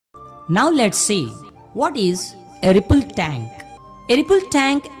Now let's see what is a ripple tank. A ripple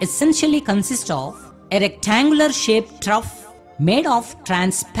tank essentially consists of a rectangular shaped trough made of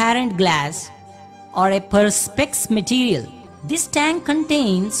transparent glass or a perspex material. This tank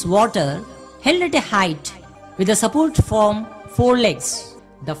contains water held at a height with a support from 4 legs.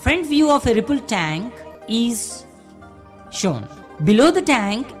 The front view of a ripple tank is shown. Below the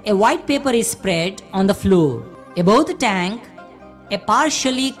tank, a white paper is spread on the floor. Above the tank, a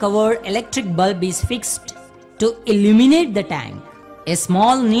partially covered electric bulb is fixed to illuminate the tank. A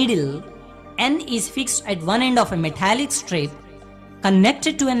small needle N is fixed at one end of a metallic strip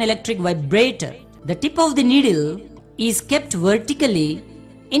connected to an electric vibrator. The tip of the needle is kept vertically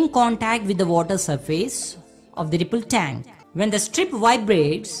in contact with the water surface of the ripple tank. When the strip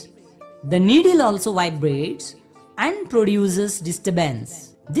vibrates, the needle also vibrates and produces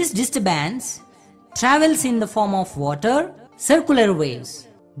disturbance. This disturbance travels in the form of water, circular waves.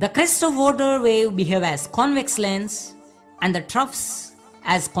 The crest of water wave behave as convex lens and the troughs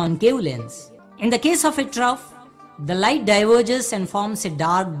as concave lens. In the case of a trough, the light diverges and forms a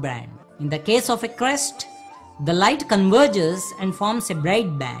dark band. In the case of a crest, the light converges and forms a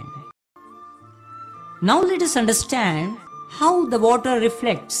bright band. Now let us understand how the water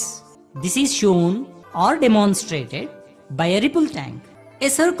reflects. This is shown or demonstrated by a ripple tank. A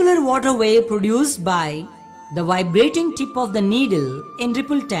circular water wave produced by the vibrating tip of the needle in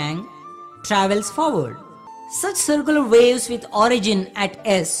ripple tank travels forward. Such circular waves with origin at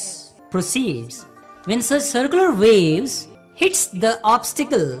S proceeds. When such circular waves hits the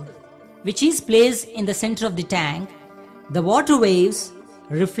obstacle which is placed in the center of the tank, the water waves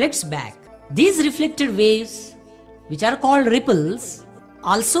reflects back. These reflected waves, which are called ripples,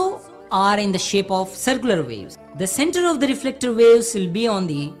 also are in the shape of circular waves. The center of the reflected waves will be on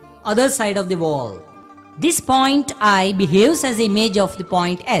the other side of the wall. This point I behaves as the image of the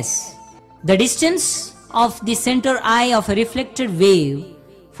point S. The distance of the center I of a reflected wave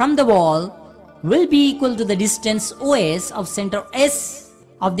from the wall will be equal to the distance OS of center S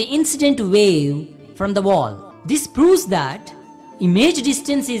of the incident wave from the wall. This proves that image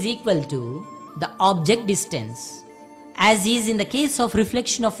distance is equal to the object distance, as is in the case of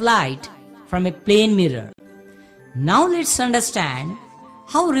reflection of light from a plane mirror. Now let's understand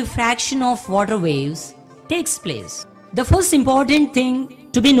how refraction of water waves takes place. The first important thing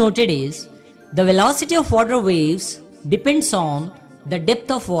to be noted is the velocity of water waves depends on the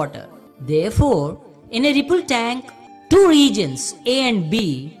depth of water. Therefore, in a ripple tank, two regions A and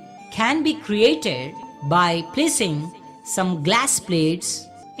B can be created by placing some glass plates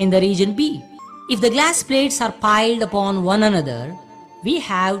in the region B. If the glass plates are piled upon one another, we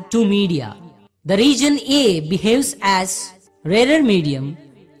have two media. The region A behaves as rarer medium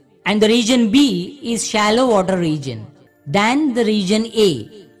and the region B is shallow water region than the region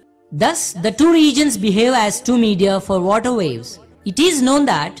A. Thus, the two regions behave as two media for water waves. It is known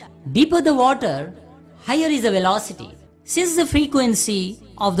that deeper the water, higher is the velocity. Since the frequency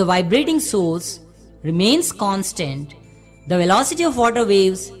of the vibrating source remains constant, the velocity of water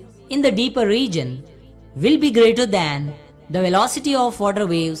waves in the deeper region will be greater than the velocity of water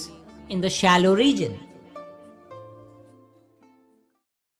waves in the shallow region.